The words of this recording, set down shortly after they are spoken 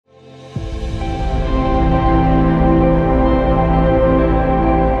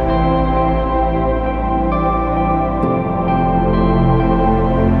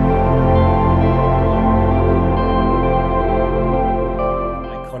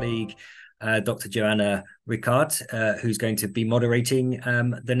colleague, Dr. Joana Ricarte, who's going to be moderating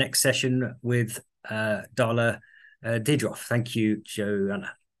the next session with Darla Deardorff. Thank you, Joana.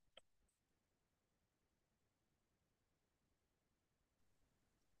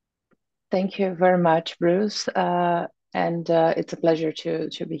 Thank you very much, Bruce. It's a pleasure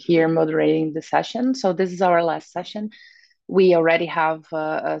to be here moderating the session. So this is our last session. We already have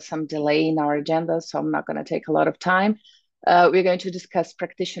some delay in our agenda, so I'm not going to take a lot of time. We're going to discuss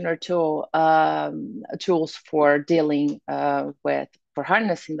practitioner tools for dealing for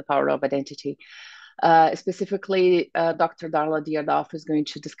harnessing the power of identity. Specifically, Dr. Darla Deardorff is going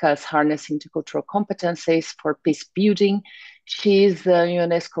to discuss harnessing intercultural competences for peace building. She's the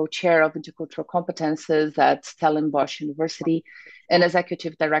UNESCO Chair of Intercultural Competences at Stellenbosch University and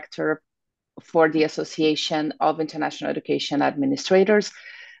Executive Director for the Association of International Education Administrators.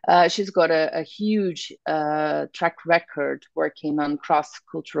 She's got a huge track record working on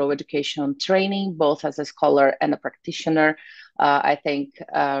cross-cultural education training, both as a scholar and a practitioner. I think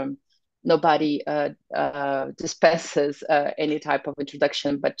nobody dispenses any type of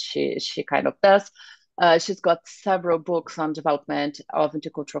introduction, but she kind of does. She's got several books on development of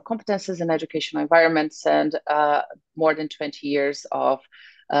intercultural competences in educational environments and more than 20 years of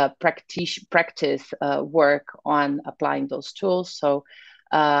practice work on applying those tools. So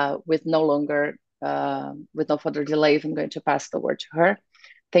with no further delays, I'm going to pass the word to her.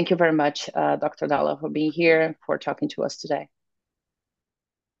 Thank you very much, Dr. Darla, for being here, for talking to us today.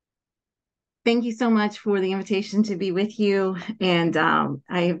 Thank you so much for the invitation to be with you. And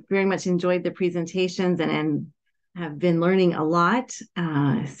I very much enjoyed the presentations and have been learning a lot.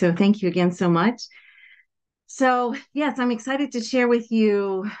 So thank you again so much. So yes, I'm excited to share with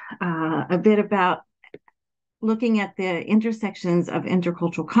you a bit about looking at the intersections of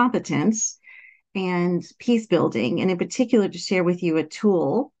intercultural competence and peace building, and in particular to share with you a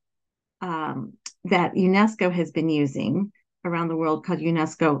tool that UNESCO has been using around the world called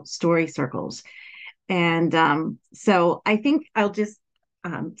UNESCO Story Circles. And so I think I'll just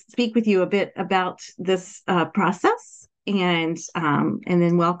speak with you a bit about this process and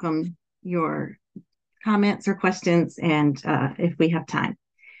then welcome your comments or questions and if we have time.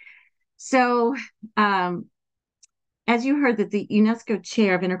 So as you heard that the UNESCO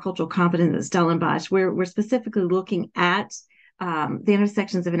Chair of Intercultural Competence at Stellenbosch, we're specifically looking at the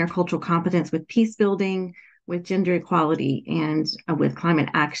intersections of intercultural competence with peace building, with gender equality, and with climate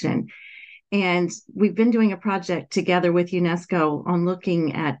action. And we've been doing a project together with UNESCO on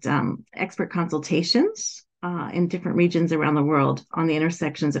looking at expert consultations in different regions around the world on the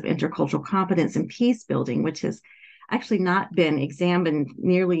intersections of intercultural competence and peace building, which has actually not been examined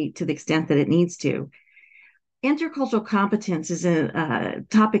nearly to the extent that it needs to. Intercultural competence is a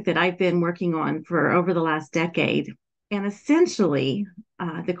topic that I've been working on for over the last decade. And essentially,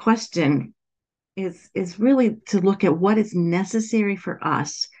 the question is really to look at what is necessary for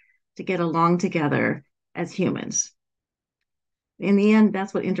us to get along together as humans. In the end,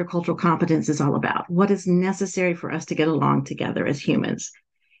 that's what intercultural competence is all about. What is necessary for us to get along together as humans?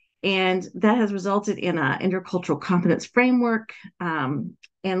 And that has resulted in an intercultural competence framework and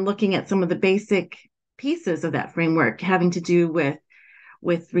looking at some of the basic pieces of that framework having to do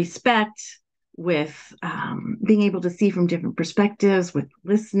with respect, with being able to see from different perspectives, with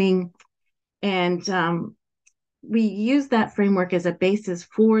listening. And we use that framework as a basis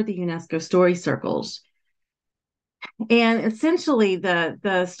for the UNESCO Story Circles. And essentially,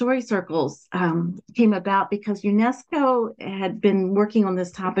 the Story Circles came about because UNESCO had been working on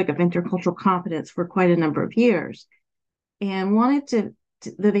this topic of intercultural competence for quite a number of years and wanted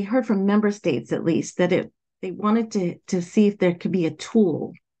that they heard from member states, at least, that they wanted to see if there could be a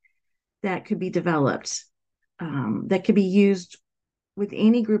tool that could be developed that could be used with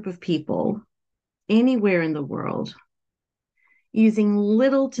any group of people anywhere in the world using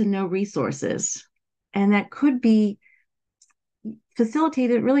little to no resources, and that could be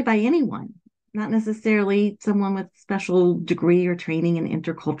facilitated really by anyone, not necessarily someone with special degree or training in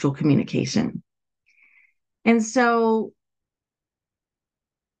intercultural communication. And so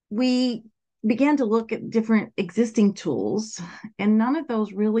we began to look at different existing tools, and none of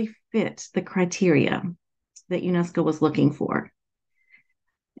those really fit the criteria that UNESCO was looking for.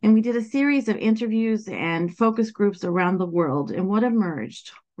 And we did a series of interviews and focus groups around the world, and what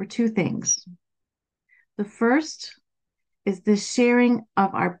emerged were two things. The first is the sharing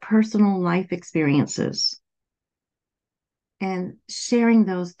of our personal life experiences and sharing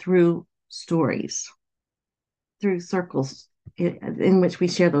those through stories, through circles in which we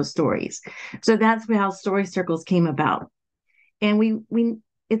share those stories. So that's how Story Circles came about. And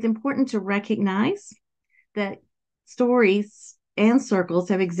it's important to recognize that stories and circles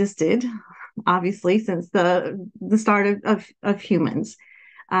have existed, obviously, since the start of humans.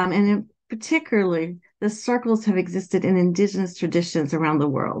 And in particularly, the circles have existed in indigenous traditions around the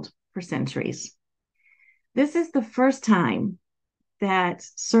world for centuries. This is the first time that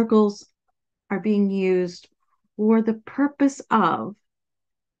circles are being used for the purpose of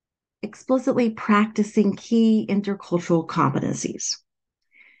explicitly practicing key intercultural competencies.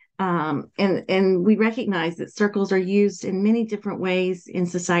 And we recognize that circles are used in many different ways in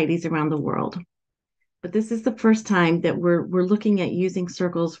societies around the world. But this is the first time that we're looking at using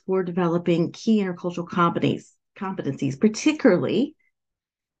circles for developing key intercultural competencies, particularly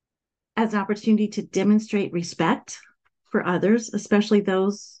as an opportunity to demonstrate respect for others, especially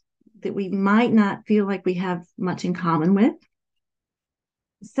those that we might not feel like we have much in common with.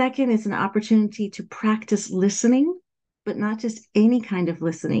 Second is an opportunity to practice listening, but not just any kind of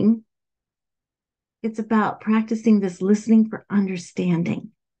listening. It's about practicing this listening for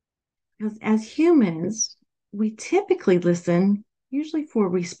understanding. Because as humans, we typically listen usually for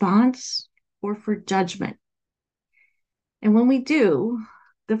response or for judgment. And when we do,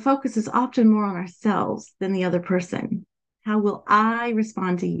 the focus is often more on ourselves than the other person. How will I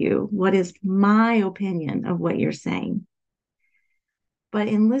respond to you? What is my opinion of what you're saying? But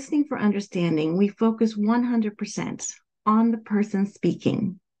in listening for understanding, we focus 100% on the person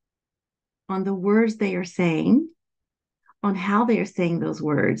speaking, on the words they are saying, on how they are saying those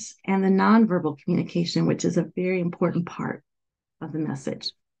words, and the nonverbal communication, which is a very important part of the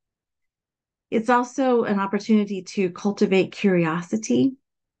message. It's also an opportunity to cultivate curiosity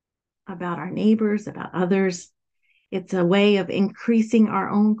about our neighbors, about others. It's a way of increasing our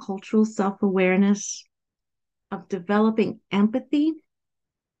own cultural self-awareness, of developing empathy,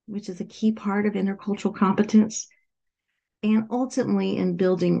 which is a key part of intercultural competence, and ultimately in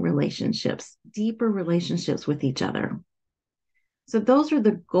building relationships, deeper relationships with each other. So those are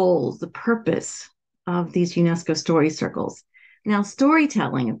the goals, the purpose of these UNESCO story circles. Now,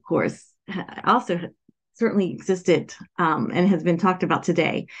 storytelling, of course, also certainly existed and has been talked about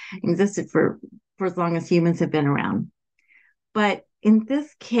today, existed for as long as humans have been around. But in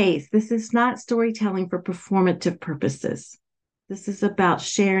this case, this is not storytelling for performative purposes. This is about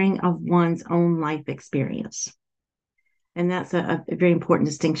sharing of one's own life experience. And that's a very important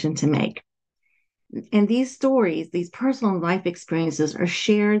distinction to make. And these stories, these personal life experiences, are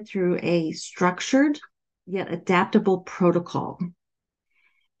shared through a structured yet adaptable protocol.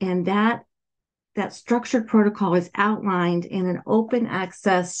 And that structured protocol is outlined in an open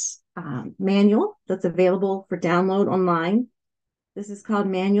access manual that's available for download online. This is called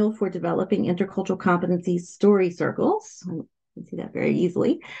Manual for Developing Intercultural Competencies Story Circles. You can see that very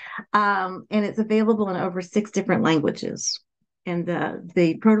easily. And it's available in over 6 different languages. And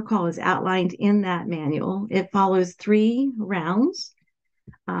the protocol is outlined in that manual. It follows 3 rounds.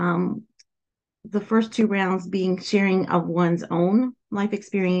 The first 2 rounds being sharing of one's own life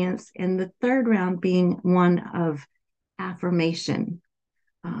experience, and the third round being one of affirmation.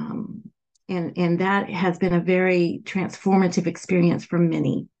 And that has been a very transformative experience for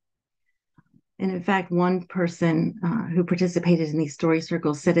many. And in fact, one person who participated in these story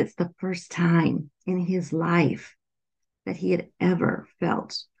circles said it's the first time in his life that he had ever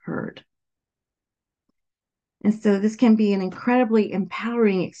felt heard. And so this can be an incredibly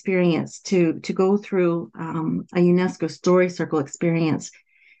empowering experience to go through a UNESCO story circle experience.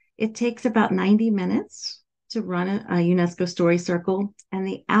 It takes about 90 minutes to run a UNESCO story circle, and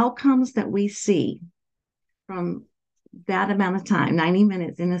the outcomes that we see from that amount of time, 90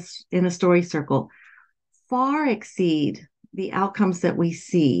 minutes in a story circle, far exceed the outcomes that we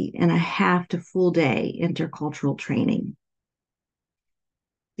see in a half to full day intercultural training.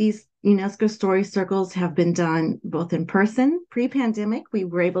 These UNESCO story circles have been done both in person. Pre-pandemic, we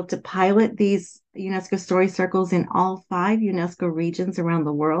were able to pilot these UNESCO story circles in all 5 UNESCO regions around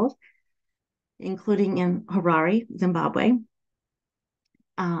the world, including in Harare, Zimbabwe.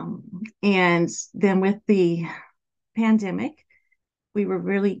 And then with the pandemic, we were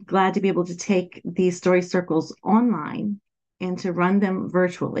really glad to be able to take these story circles online and to run them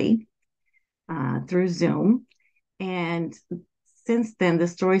virtually through Zoom. And since then, the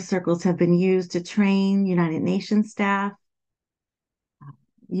story circles have been used to train United Nations staff,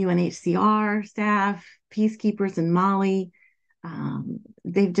 UNHCR staff, peacekeepers in Mali.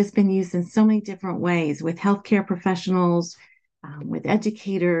 They've just been used in so many different ways with healthcare professionals, with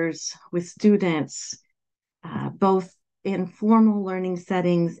educators, with students, both in formal learning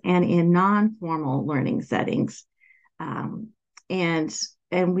settings and in non-formal learning settings.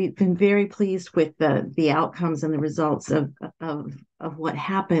 And we've been very pleased with the outcomes and the results of what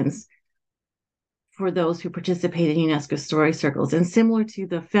happens for those who participate in UNESCO Story Circles. And similar to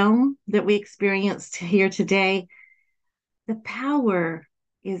the film that we experienced here today, the power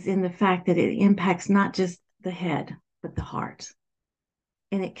is in the fact that it impacts not just the head, but the heart.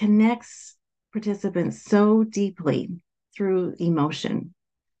 And it connects participants so deeply through emotion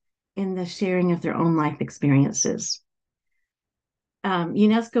in the sharing of their own life experiences.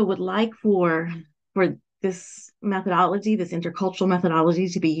 UNESCO would like for this methodology, this intercultural methodology,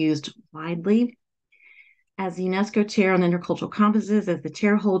 to be used widely. As the UNESCO Chair on Intercultural Competences, as the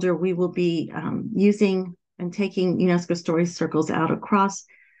chair holder, we will be using and taking UNESCO Story Circles out across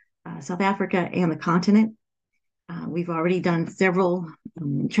South Africa and the continent. We've already done several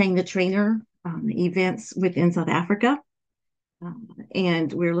train the trainer events within South Africa.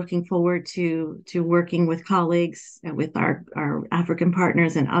 And we're looking forward to working with colleagues and with our African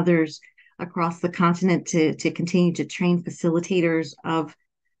partners and others across the continent to continue to train facilitators of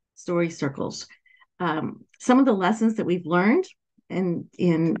story circles. Some of the lessons that we've learned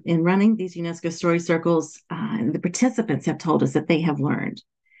in running these UNESCO story circles, the participants have told us that they have learned,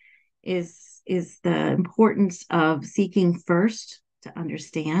 is the importance of seeking first to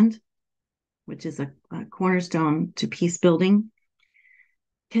understand, which is a cornerstone to peace building.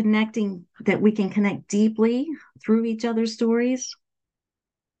 Connecting, that we can connect deeply through each other's stories.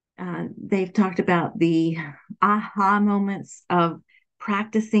 They've talked about the aha moments of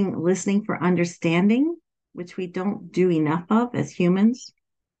practicing listening for understanding, which we don't do enough of as humans.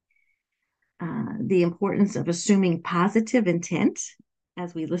 The importance of assuming positive intent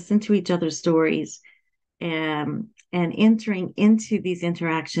as we listen to each other's stories, and entering into these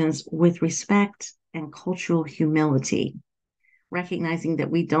interactions with respect and cultural humility, recognizing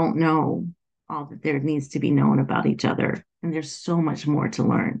that we don't know all that there needs to be known about each other, and there's so much more to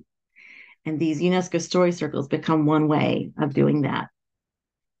learn. And these UNESCO story circles become one way of doing that.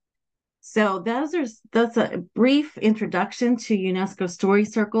 So that's a brief introduction to UNESCO story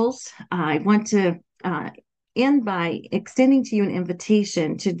circles. I want to end by extending to you an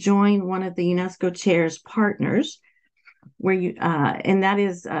invitation to join one of the UNESCO Chair's partners, where you and that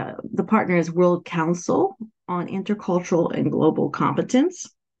is the partner is World Council on Intercultural and Global Competence.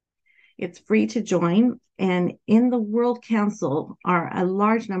 It's free to join, and in the World Council are a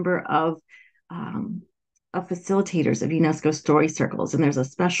large number of facilitators of UNESCO story circles, and there's a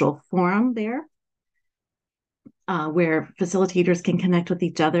special forum there where facilitators can connect with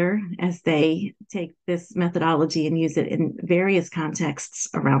each other as they take this methodology and use it in various contexts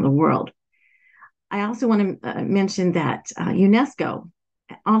around the world. I also want to mention that UNESCO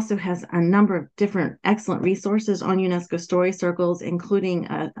also has a number of different excellent resources on UNESCO story circles, including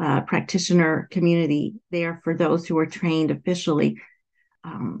a practitioner community there for those who are trained officially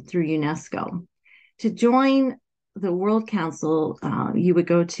through UNESCO. To join the World Council, you would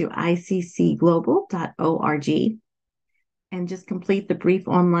go to iccglobal.org and just complete the brief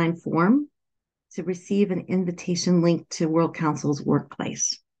online form to receive an invitation link to World Council's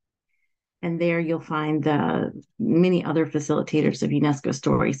workplace. And there you'll find many other facilitators of UNESCO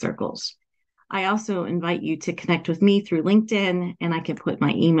story circles. I also invite you to connect with me through LinkedIn, and I can put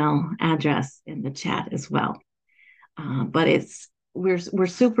my email address in the chat as well. But we're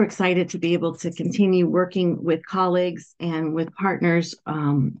super excited to be able to continue working with colleagues and with partners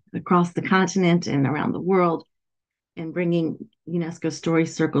across the continent and around the world, and bringing UNESCO story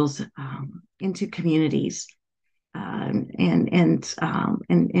circles into communities. And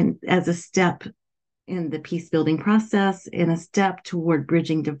as a step in the peace building process, and a step toward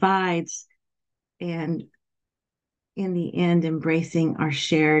bridging divides, and in the end, embracing our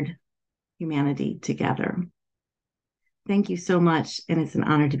shared humanity together. Thank you so much, and it's an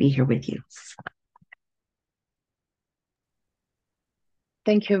honor to be here with you.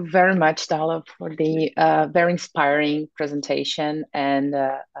 Thank you very much, Darla, for the very inspiring presentation. And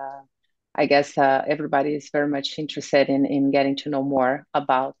I guess everybody is very much interested in getting to know more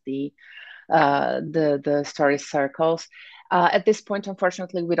about the story circles. At this point,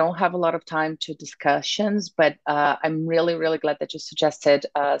 unfortunately, we don't have a lot of time to discussions, but I'm really, really glad that you suggested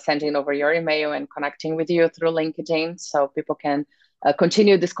sending over your email and connecting with you through LinkedIn so people can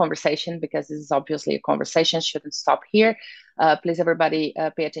continue this conversation, because this is obviously a conversation, shouldn't stop here. Please, everybody,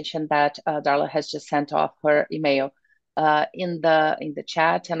 pay attention that Darla has just sent off her email in the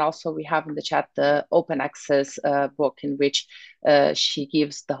chat, and also we have in the chat the open access book in which she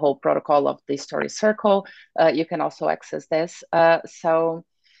gives the whole protocol of the story circle. You can also access this. So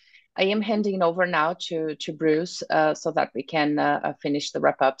I am handing over now to Bruce so that we can finish the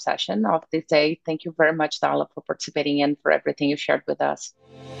wrap-up session of this day. Thank you very much, Darla, for participating and for everything you shared with us.